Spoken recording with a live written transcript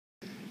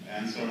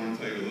And so I want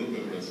to tell you a little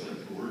bit what it's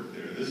like to work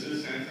there. This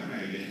is San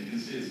Tomé. Again, you can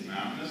see it's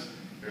mountainous.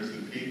 There's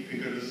the peak,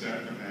 Pico de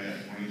San Tomé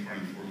at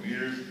 24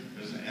 meters.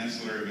 There's an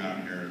ancillary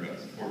mountain here about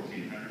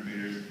 1,400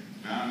 meters.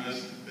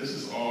 Mountainous. This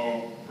is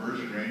all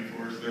virgin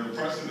rainforest. There are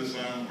parts of this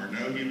island where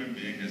no human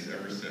being has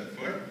ever set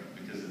foot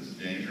because it's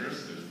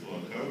dangerous. There's full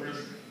of cobras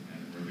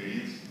and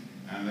ravines.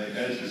 And the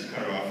edge is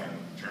cut off and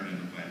turned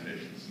into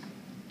plantations.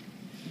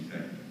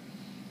 Okay.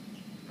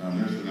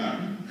 There's the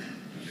mountain.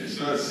 Okay,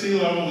 so at sea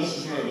level, this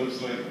is what it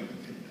looks like.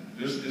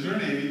 Is there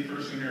an AV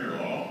person here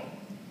at all?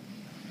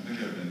 I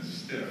think I've been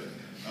stiff.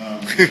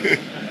 I'd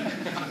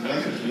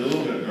like it to be a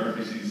little bit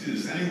darker so you can see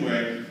this.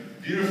 Anyway,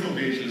 beautiful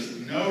beaches,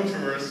 no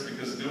tourists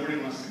because nobody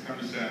wants to come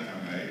to San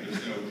Tomé.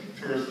 There's no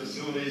tourist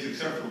facilities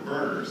except for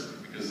birders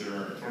because there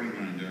are 29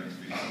 endemic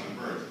species of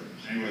birds.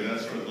 Anyway,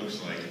 that's what it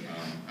looks like.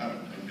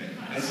 Okay.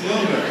 That's a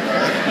little bit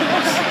dark.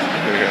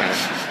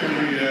 Can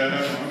we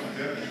have one with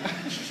that?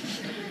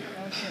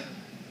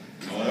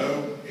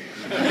 Hello?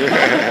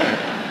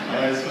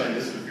 Alright, so I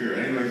disappear.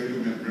 Anyway, if you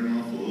can bring them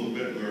up a little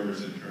bit,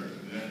 whoever's in charge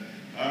of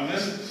that.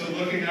 So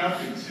looking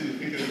up, you can see the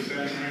Pico de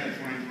San Tomé at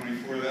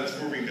 2024. That's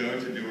where we go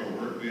to do our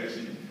work. We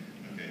actually,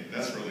 okay,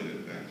 that's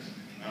related,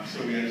 thanks.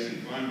 So we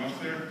actually climb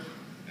up there,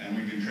 and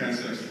we can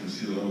transect from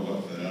sea level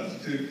up to that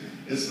altitude.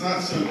 It's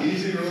not so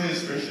easy, really,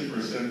 especially for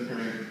a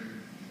sedentary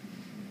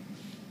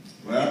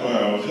lab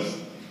biologist.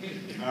 You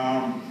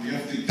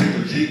have to take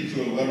a jeep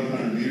to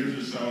 1,100 meters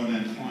or so and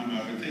then climb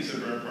up. It takes a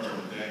better part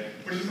of the day,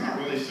 which is not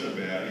really so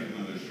bad, even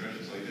though there's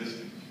stretches like this.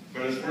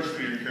 But it's worse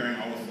when you're carrying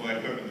all the flight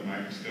equipment, the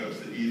microscopes,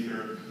 the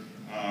ether,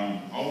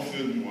 all the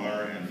food and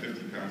water, and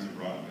 50 pounds of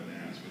rotten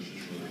bananas, which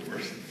is really the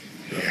worst.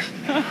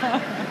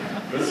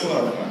 But it's a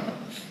lot of fun.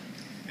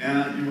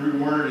 And you're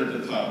rewarded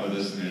at the top of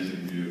this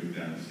amazing view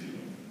down to sea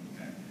level.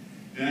 Okay.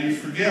 Now you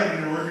forget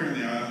when you're working on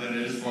the island that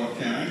it is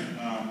volcanic,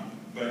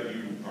 but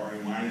you are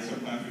reminded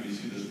sometimes when you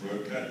see this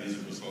road cut, these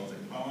are basaltic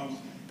columns.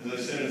 As I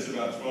said, it's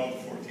about 12 to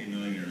 14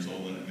 million years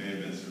old, and it may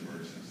have been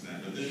submerged since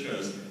then. But this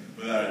shows,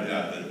 without a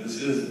doubt, that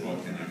this is a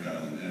volcanic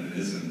island, and it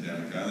is an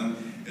endemic island.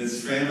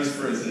 It's famous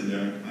for its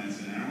endemic plants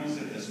and animals.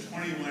 It has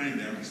 21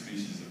 endemic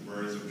species of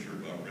birds. I'm sure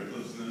Bob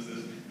Rickles knows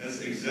this.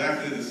 That's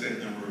exactly the same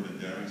number of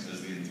endemics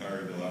as the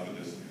entire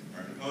Galapagos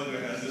archipelago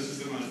has. This is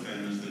the most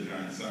famous, the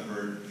giant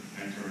sunbird,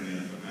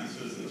 Antornia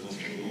fomensis. There's also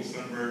a little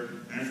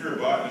sunbird. And if you're a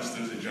botanist,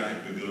 there's a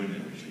giant begonia,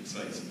 which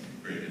excites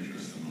great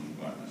interest among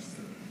botanists.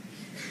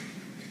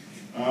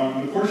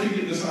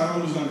 This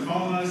island was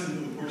uncolonized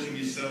until the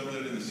Portuguese settled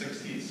it in the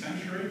 16th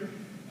century.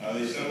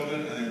 They settled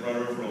it and they brought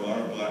over a lot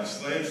of black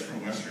slaves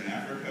from Western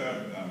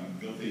Africa,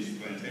 built these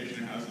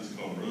plantation houses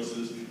called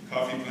rosas,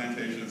 coffee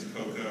plantations,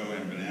 cocoa,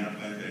 and banana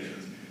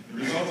plantations. The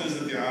result is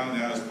that the island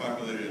now is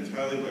populated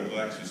entirely by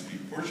blacks who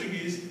speak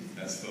Portuguese.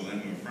 That's the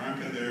lingua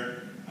franca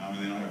there, and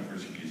they don't have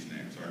Portuguese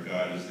names. Our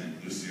guide is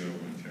named Lucio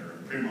Montero,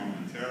 Primo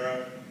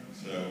Montero,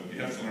 so you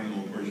have to learn a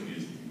little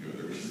Portuguese if you go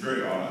there, which is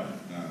very odd,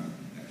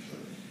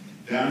 actually.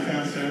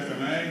 Downtown San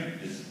Tomé,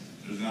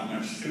 there's not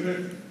much to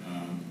it.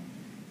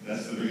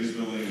 That's the biggest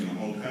building in the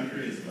whole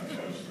country. It's about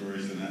 5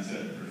 stories, and that's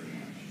it, pretty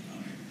much.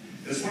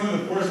 It's one of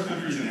the poorest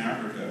countries in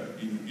Africa.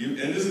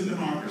 It is a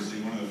democracy,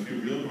 one of the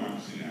few real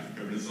democracies in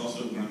Africa, but it's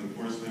also one of the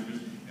poorest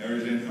countries.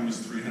 Average income is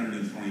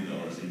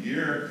 $320 a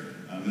year.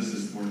 This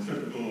is more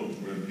typical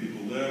of where the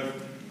people live.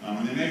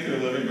 And they make their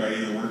living by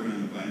either working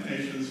in the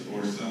plantations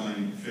or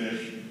selling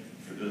fish.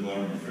 There's a lot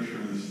of them are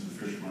fishermen. This is the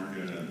fish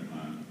market in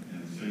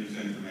the city of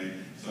San Tomé,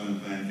 selling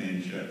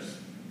plantain chips.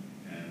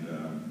 And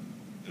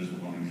there's a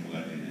woman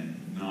collecting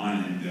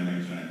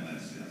non-endemic giant land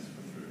stamps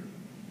for food.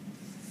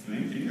 I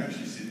mean, can you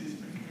actually see these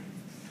pictures?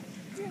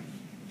 Yeah.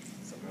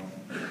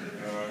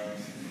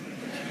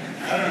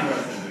 I don't know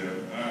what to do.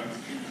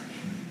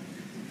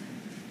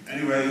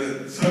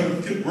 Anyway, so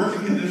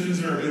working conditions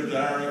are a bit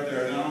dire up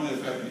there. Not only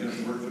the fact that you have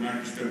to work the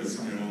microscope with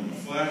somebody holding a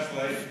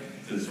flashlight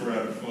to sort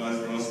out the flies,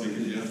 but also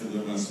because you have to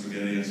live on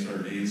spaghetti and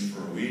sardines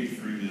for a week,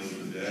 3 meals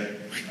a day.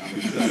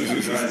 Which that's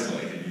what the guys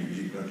like, and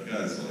you eat what the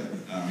guys like.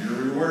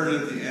 You're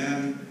rewarded at the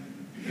end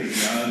because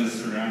the island is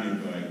surrounded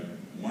by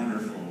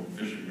wonderful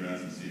fishing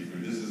grounds and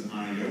seafood. This is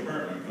Anna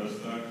Yopart, my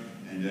postdoc,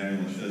 and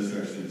Daniel Lachez,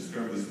 who actually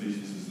discovered the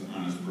species. This is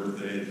Anna's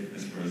birthday.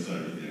 It's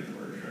coincided with the end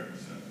of our trip.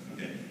 So,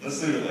 okay,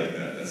 let's leave it like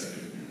that. That's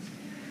good news.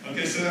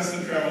 Okay, so that's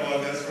the travel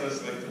log. That's what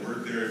it's like to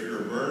work there. If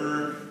you're a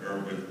birder or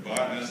with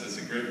botanists, it's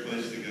a great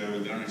place to go.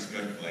 We don't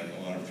expect like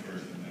a lot of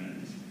tourist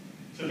amenities.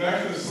 So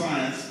back to the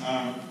science.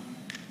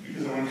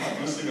 Because I want to talk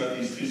mostly about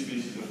these 2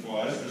 species of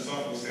flies.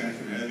 Drosophila San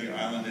Tomé, the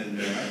island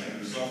endemic,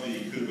 and Drosophila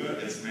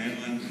yacuba, its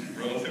mainland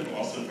relative,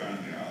 also found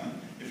in the island.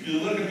 If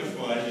you look at the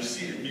flies, you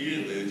see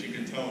immediately that you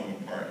can tell them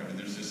apart. I mean,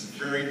 there's this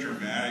very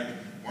dramatic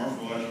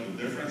morphological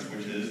difference,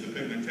 which is the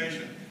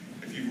pigmentation.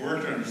 If you've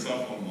worked on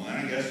Drosophila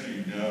melanogaster,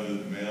 you know that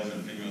the males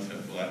and females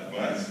have black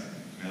butts,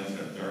 males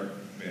have dark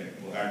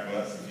black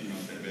butts, the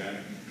females have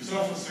banding.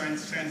 Drosophila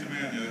San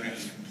Tomé, on the other hand,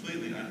 is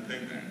completely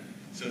unpigmented.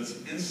 So it's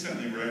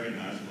instantly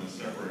recognizable and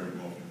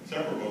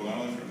separable not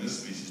only from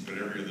this species, but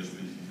every other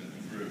species in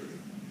the group.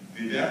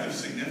 The adaptive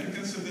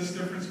significance of this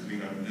difference, we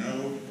have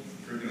no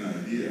freaking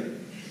idea.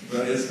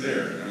 But it's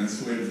there, and it's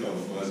the way to tell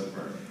the flies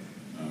apart.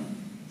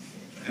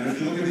 And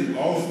if you look at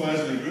all the flies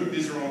in the group,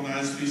 these are all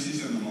 9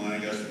 species in the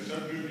melanogastric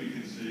subgroup. You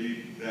can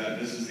see that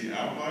this is the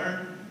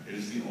outlier. It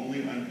is the only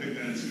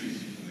unpigmented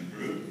species in the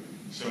group.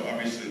 So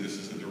obviously this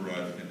is a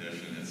derived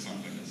condition. It's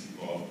something that's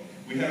evolved.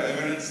 We have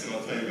evidence that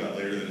I'll tell you about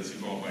later that it's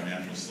evolved by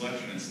natural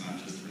selection. It's not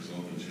just a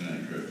result of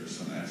genetic drift or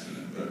some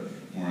accident, but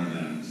more on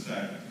that in a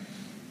second.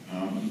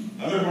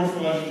 Other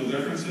morphological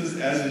differences,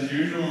 as is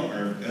usual,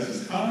 or as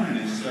is common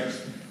in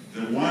insects,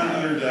 the one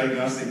other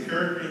diagnostic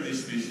character of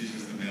these species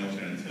is the male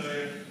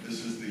genitalia.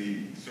 This is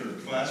the sort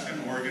of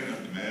Claskin organ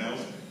of the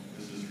males.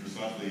 This is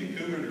Drosophila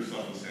incubit,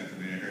 Drosophila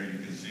santamina. Here you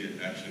can see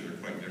it, actually they're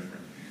quite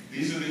different.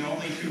 These are the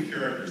only 2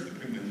 characters, the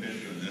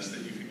pigmentation of this,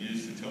 that you can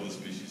use to tell the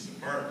species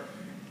apart.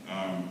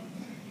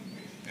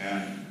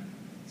 And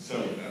so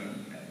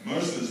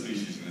most of the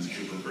species in this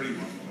group are pretty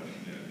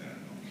morphologically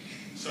identical.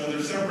 So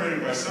they're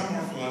separated by some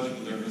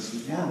morphological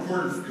differences. More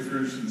important if you're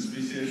interested in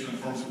speciation and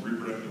forms of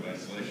reproductive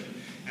isolation.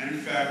 And in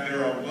fact,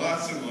 there are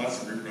lots and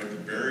lots of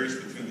reproductive barriers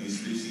between these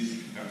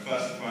species. I've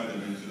classified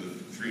them into the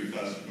 3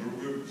 classical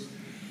groups.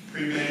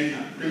 Pre-mating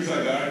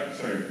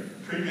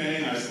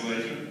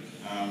isolation,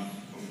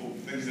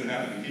 things that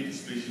happen to keep the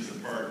species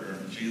apart or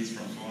genes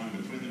from flowing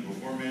between them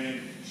before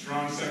mating.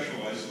 Strong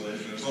sexual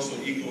isolation. There's also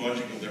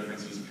ecological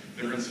differences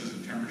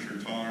in temperature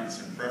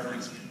tolerance and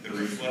preference that are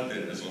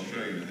reflected, as I'll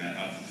show you, in that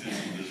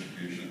altitudinal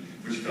distribution,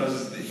 which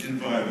causes the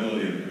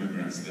inviability of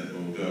immigrants that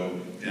will go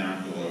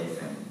down below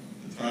from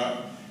the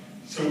top.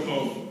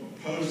 So-called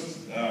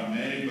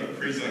post-mating but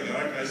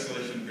pre-zygotic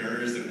isolation,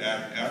 barriers that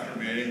act after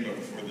mating but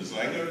before the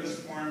zygote is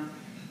formed.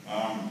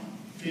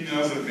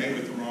 Females that mate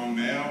with the wrong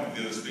male of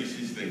the other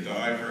species, they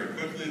die very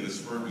quickly. The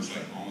sperm is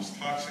like almost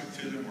toxic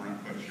to them. We're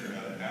not quite sure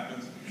how that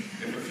happens.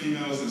 If a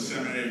female is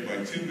inseminated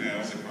by 2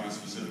 males, a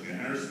conspecific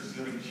and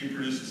heterospecific, she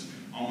produces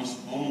almost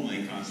only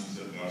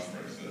conspecific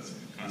offspring. So that's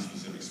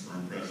conspecific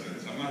sperm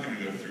precedents. I'm not going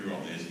to go through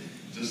all these.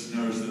 Just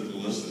notice that the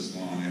list is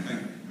long. I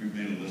think we've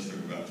made a list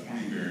of about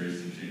 20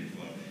 barriers to gene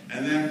flow.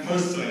 And then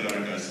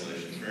post-zygotic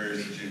isolation,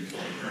 barriers to gene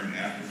flow occurring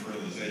after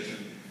fertilization.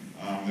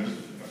 There's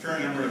a fair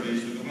number of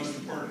these, but the most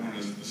important one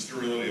is the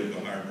sterility of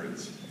the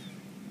hybrids.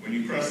 When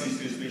you cross these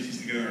 2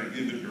 species together in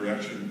either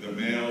direction, the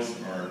males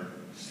are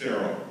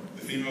sterile.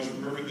 The females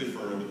are perfectly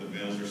fertile, but the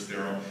males are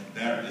sterile.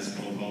 That is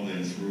called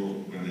Haldane's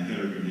rule when the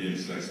heterogametic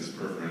sex is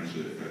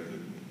preferentially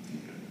affected.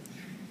 Okay.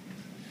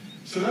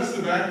 So that's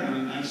the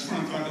background. I just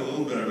want to talk a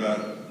little bit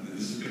about,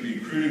 this is going to be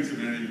crude to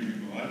many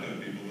molecular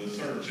people, the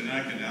sort of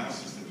genetic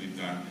analysis that we've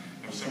done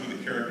of some of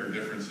the character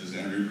differences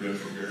and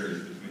reproductive barriers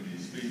between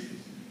these species.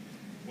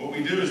 What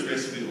we do is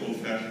basically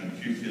old-fashioned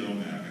QTL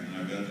mapping, and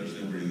I bet there's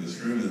nobody in this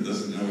room that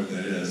doesn't know what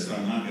that is, so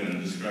I'm not going to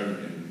describe it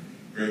in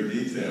great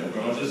detail,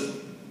 but I'll just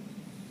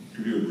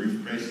give you a brief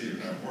précis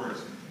of how it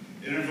works.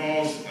 It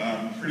involves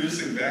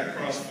producing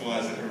back-cross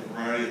flies that have a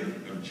variety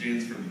of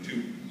genes from the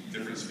 2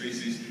 different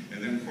species,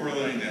 and then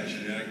correlating that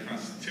genetic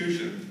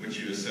constitution, which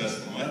you assess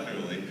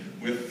molecularly,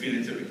 with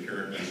phenotypic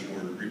characters or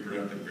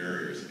reproductive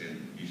barriers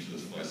in each of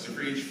those flies. So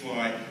for each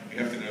fly, you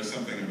have to know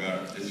something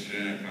about its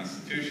genetic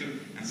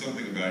constitution and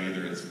something about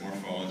either its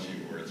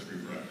morphology or its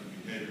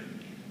reproductive behavior.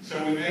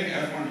 So we make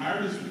F1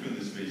 hybrids between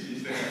the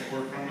species. They have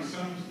 4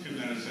 chromosomes, 2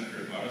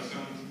 metacentric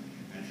autosomes,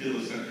 and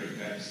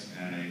telocentric X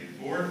and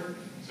a 4th.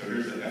 So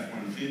here's the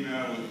F1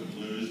 female with the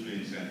blues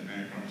being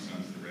centromere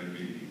chromosomes, the red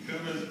being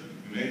Kumas.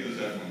 We make those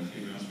F1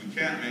 females. We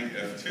can't make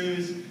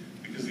F2s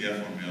because the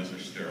F1 males are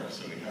sterile,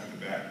 so we have to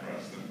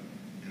back-cross them.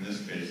 In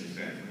this case,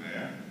 the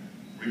centromere.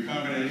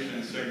 Recombination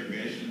and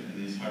segregation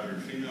in these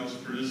hybrid females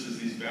produces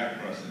these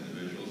back-cross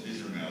individuals.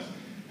 These are males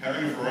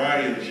having a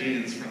variety of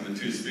genes from the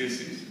 2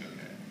 species.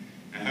 Okay.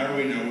 And how do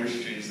we know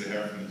which genes they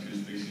have from the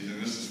 2 species?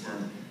 And this is where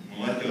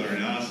molecular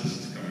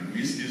analysis is coming. We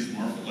used to use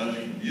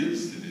morphological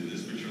mutants to do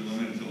this, which are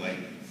limited to like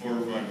 4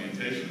 or 5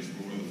 mutations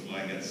before the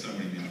fly gets so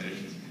many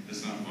mutations.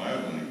 It's not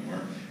viable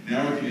anymore.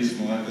 Now we can use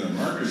molecular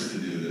markers to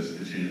do this,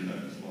 to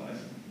genotype the flies.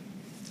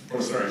 Oh,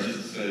 sorry, just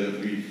to say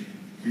that we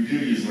do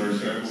use large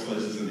sample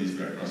sizes in these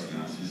back-cross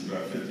analyses,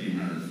 about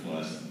 1,500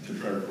 flies, to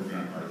try to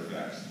prevent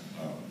artifacts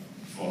of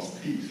false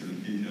peaks in the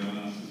QTL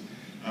analysis.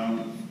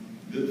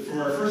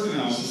 For our first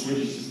analysis, which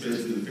is just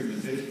basically the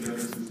pigmentation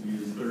differences, we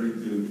use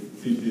 32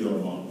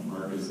 QTL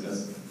markers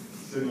as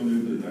single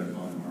nucleotide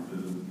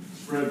polymorphism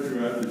spread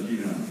throughout the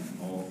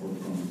genome, all 4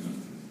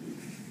 chromosomes.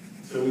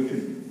 So we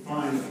can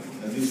find,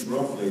 at least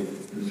roughly,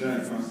 the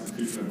genetic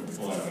constitution of a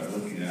fly by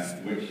looking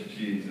at which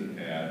genes it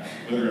had,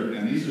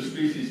 and these are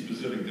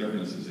species-specific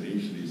differences in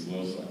each of these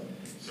loci.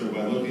 So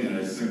by looking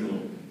at a single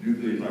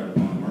nucleotide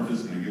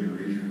polymorphism in a given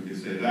region, we can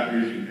say that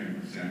region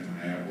came from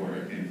Santomea or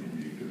it came from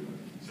Euclid.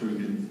 So we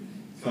can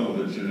tell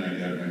the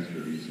genetic admixture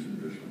of each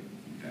individual.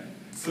 Okay.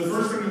 So the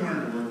first thing we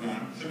wanted to work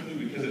on,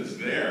 simply because it's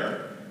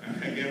there, and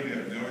again, we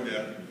have no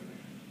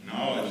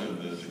knowledge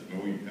of this,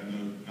 but we have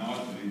no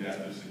knowledge of the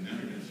adaptive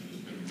significance of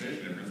this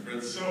pigmentation difference, but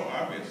it's so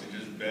obvious, it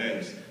just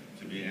begs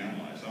to be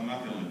analyzed. I'm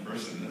not the only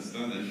person that's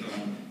done this.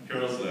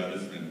 Carol's lab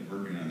has been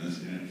working on this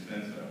in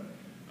extenso.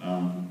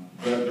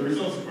 But the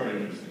results are quite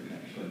interesting,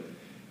 actually.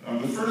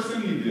 The first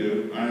thing you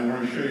do, I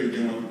want to show you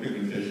again what the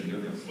pigmentation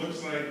difference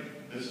looks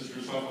like. This is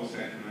Drosophila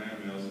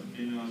sanctimea, males and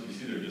females. You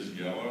see they're just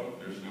yellow.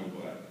 There's no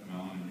black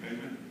melanin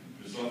pigment.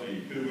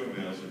 Drosophila yacuba,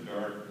 males are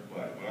dark,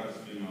 black bloods,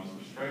 females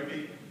are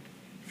stripy.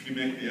 If you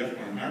make the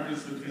F1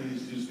 hybrids between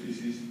these two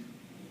species,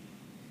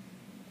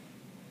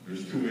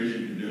 there's two ways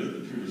you can do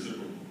it, the two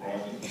reciprocal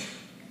crosses.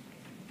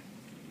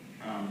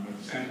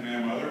 With the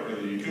sanctimea mother or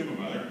the yacuba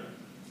mother.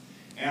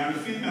 And the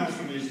females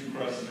from these two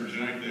crosses are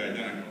genetically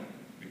identical.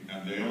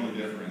 And they only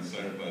differ in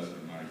cytoplasm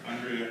and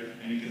mitochondria.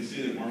 And you can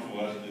see that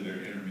morphologically they're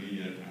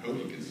intermediate. I hope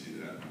you can see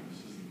that. This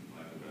isn't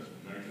like the best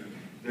projection.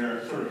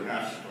 They're sort of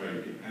half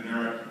stripy. And there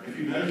are, if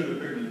you measure the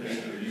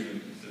pigmentation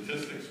using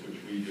statistics, which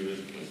we do as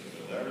opposed to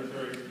the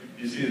laboratory,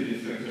 you see that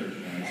these things are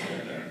genetically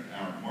identical,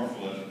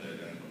 morphologically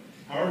identical.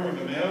 However, with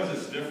the males,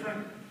 it's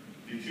different.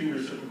 The two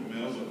reciprocal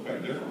males look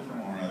quite different from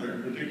one another.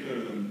 In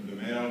particular, the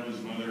male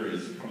whose mother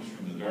comes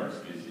from the dark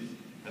species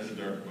has a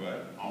dark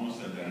butt,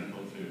 almost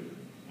identical to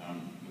the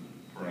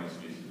parental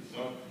species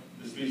itself.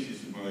 The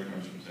species whose mother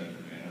comes from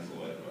sanctimea has a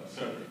light butt.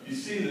 So you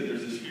see that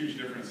there's this huge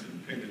difference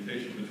in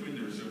pigmentation between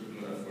the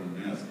reciprocal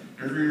F1 males.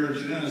 And for your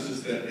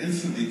geneticist, that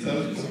instantly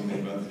tells you something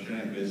about the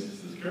genetic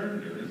basis of this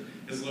character difference.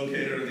 It's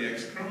located on the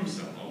X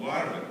chromosome, a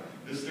lot of it.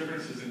 This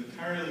difference is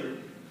entirely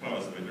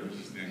caused by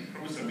differences in the X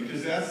chromosome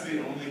because that's the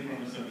only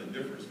chromosome that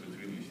differs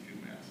between these two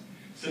males.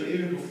 So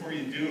even before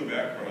you do a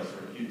back cross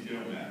or a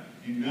QTO map,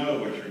 you know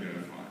what you're going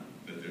to find,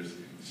 that there's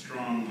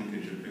strong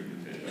linkage of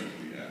pigmentation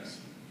to the X.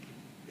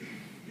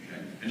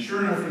 Okay. And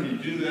sure enough, when you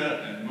do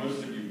that, and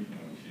most of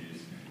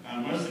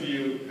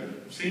you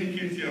have seen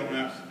QTO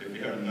maps. If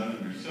you haven't done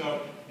them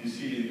yourself, you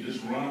see you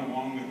just run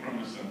along the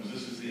chromosomes.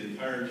 This is the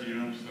entire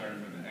genome,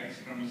 starting from the X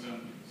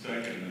chromosome,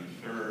 second and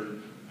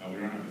third. We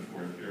don't have the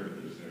fourth here,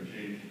 but there's their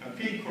gene. A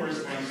peak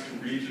corresponds to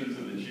regions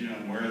of the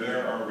genome where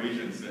there are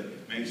regions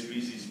that make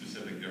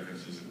species-specific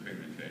differences in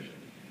pigmentation.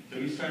 So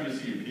each time you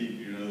see a peak,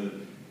 you know that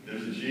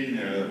there's a gene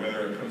there that,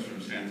 whether it comes from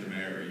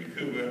sanctimea or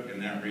yacuba in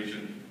that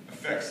region,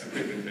 affects the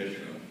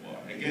pigmentation of the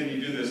fly. Again,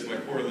 you do this by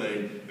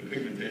correlating the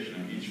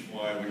pigmentation of each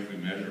fly, which we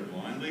measure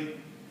blindly.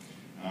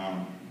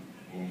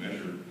 We'll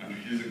measure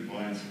using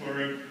blind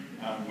scoring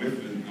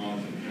with the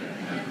knowledge of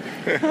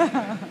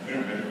the we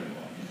don't measure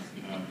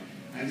blind.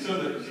 And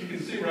so that you can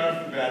see right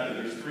off the bat that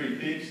there's three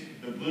peaks.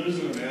 The blues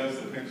are the males,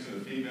 the pinks are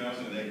the females,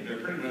 and they're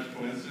pretty much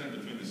coincident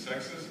between the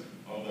sexes,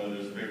 although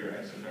there's a bigger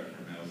X effect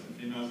for males than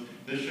females.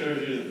 This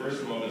shows you that,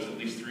 first of all, there's at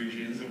least 3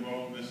 genes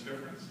involved in this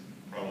difference,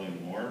 probably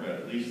more, but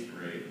at least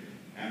 3.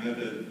 And that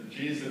the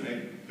genes that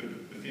make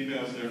the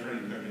females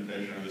different in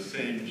pigmentation are the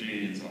same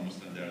genes,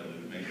 almost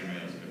undoubtedly, that make the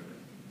males different.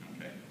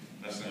 Okay,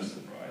 that's no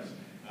surprise.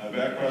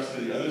 Back across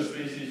to the other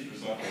species,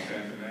 Drosophila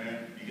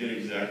sanctimea, you get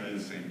exactly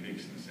the same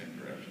peaks in the same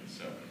direction.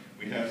 So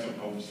we have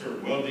some sort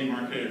of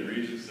well-demarcated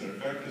regions that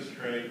affect this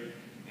trait,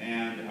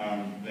 and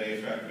they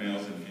affect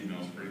males and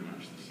females pretty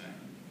much the same.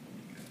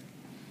 Okay.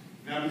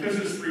 Now, because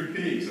there's 3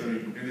 peaks, I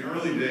mean, in the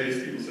early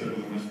days, people said,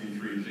 well, there must be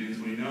 3 genes.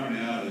 We know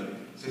now that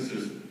since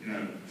there's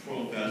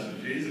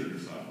 12,000 genes in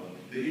Drosophila,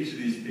 that each of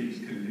these peaks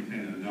can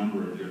contain a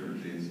number of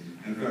different genes.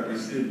 And in fact, my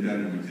student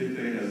Daniel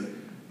Matite has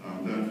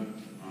done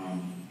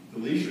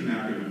deletion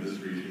mapping of this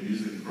region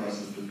using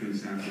crosses between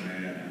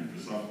sanctimea and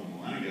Drosophila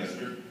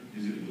melanogaster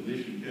using a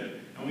deletion kit.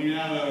 And we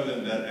now know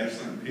that that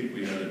excellent peak,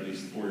 we have at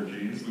least 4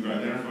 genes. We've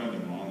identified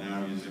them all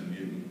now using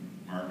mutant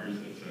markers,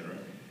 etc.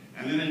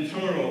 And then in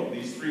total,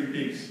 these 3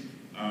 peaks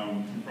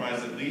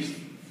comprise at least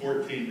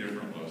 14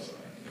 different loci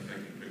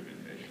affecting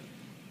pigmentation.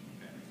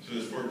 Okay. So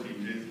there's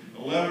 14 genes.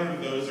 11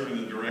 of those are in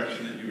the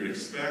direction that you would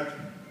expect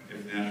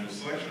if natural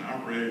selection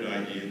operated,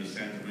 i.e. the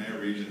sanctimea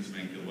regions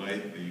make you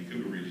light, the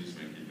yacuba regions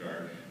make you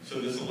dark. So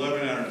this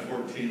 11 out of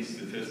 14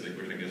 statistic,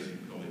 which I guess you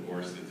can call the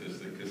Orr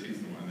statistic, because he's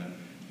the one that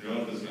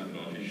developed this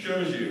methodology,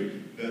 shows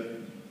you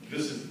that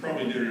this is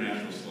probably due to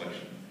natural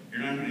selection.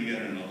 You're not going to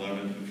get an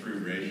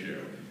 11-to-3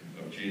 ratio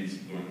of genes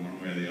going one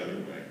way or the other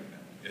way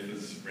if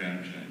it's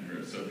random genetic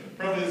drift. So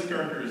probably this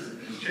character is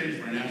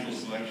changed by natural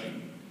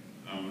selection.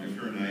 If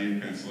you're a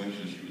naive kind of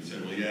selectionist, you would say,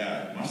 well,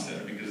 yeah, it must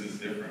have because it's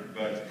different.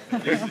 But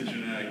at least the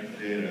genetic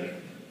data,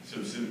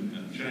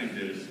 genetic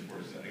data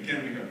supports that.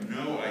 Again, we have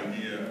no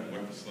idea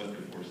what the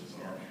selective forces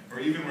are, or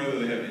even whether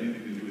they have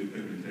anything to do with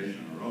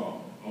pigmentation at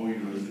all. All we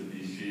know is that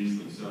these genes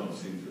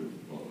themselves seem to have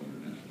fallen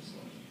under natural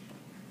selection.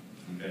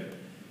 Okay?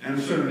 And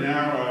so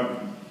now,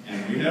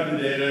 and we have the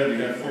data,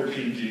 we have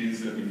 14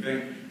 genes that we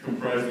think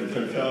comprise the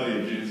totality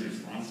of genes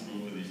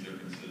responsible for these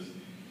differences,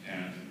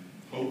 and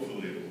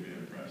hopefully it will be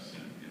impressed,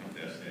 and you don't have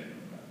to ask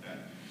anyone about that.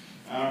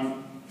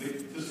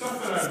 The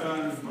stuff that I've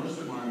done, most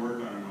of my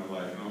work on in my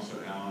life, and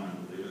also Alan,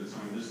 I believe, and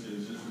some of this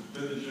is just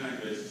been the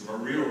genetic basis of a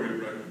real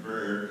reproductive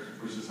barrier,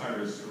 which is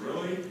hybrid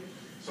sterility.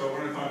 So I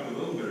want to talk a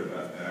little bit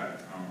about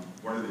that.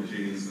 What are the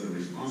genes that are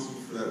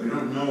responsible for that? We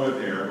don't know what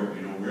they are, but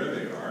we know where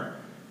they are.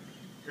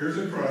 Here's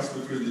a cross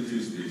between the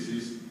 2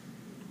 species.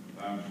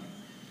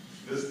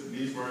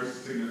 These bars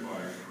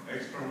signify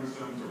X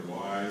chromosomes or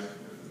Ys.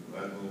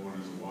 That little one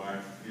is a Y.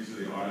 These are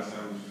the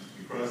autosomes.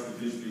 You cross the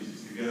 2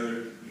 species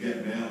together, you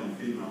get male and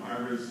female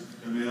hybrids.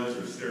 The males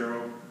are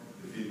sterile.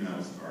 The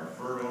females are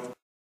fertile.